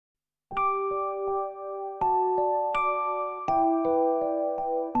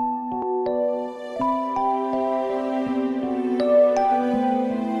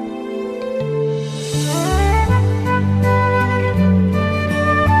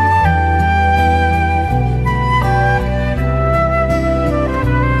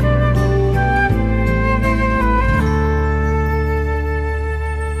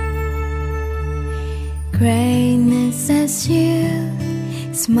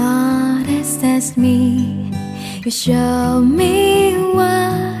smartest as me. You show me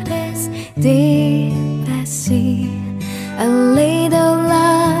what is deep at sea. A little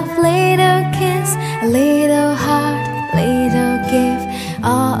love, little kiss, a little heart, little gift,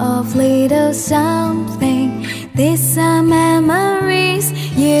 all of little something. These are memories.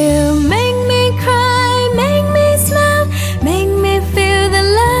 You make me cry, make me smile, make me feel that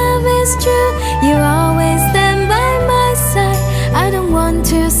love is true. You always stand by my side. I don't want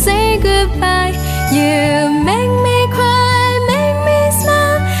to say goodbye. You make me cry, make me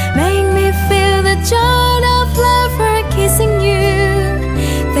smile, make me feel the joy of love for kissing you.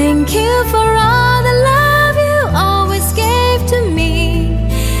 Thank you for all the love you always gave to me.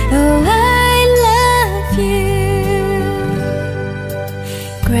 Oh, I love you.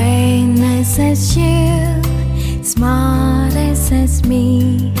 Greatness as you, smartest as me.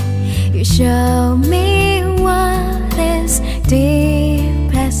 You show me what is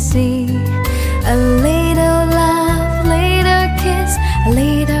deep at sea. A little love, little kiss, a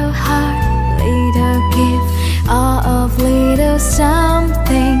little heart, little gift, all of little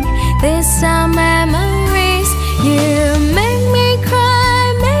something. These are memories. You make me cry,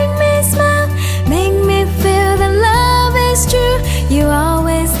 make me smile, make me feel that love is true. You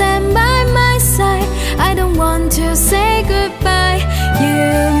always stand by my side. I don't want to say goodbye. You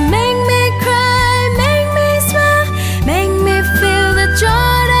make me cry, make me smile, make me feel the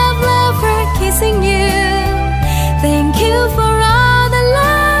joy of love for kissing you. Thank you for all the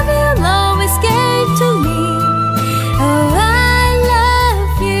love you always gave to me. Oh, I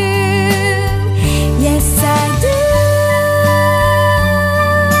love you. Yes, I do.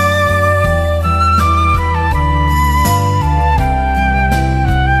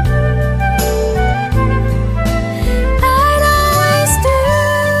 I'd always do.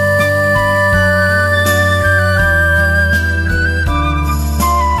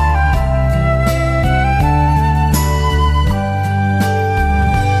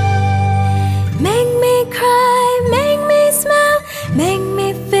 Make me cry, make me smile, make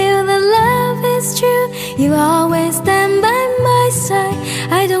me feel that love is true. You always stand by my side.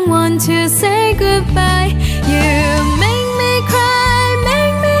 I don't want to say goodbye. You make me cry,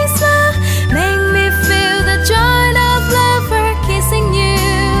 make me smile, make me feel the joy of love for kissing you.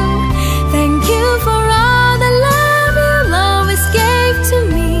 Thank you for all the love you always gave to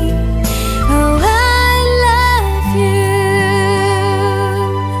me. Oh, I love you.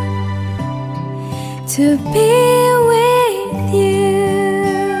 To be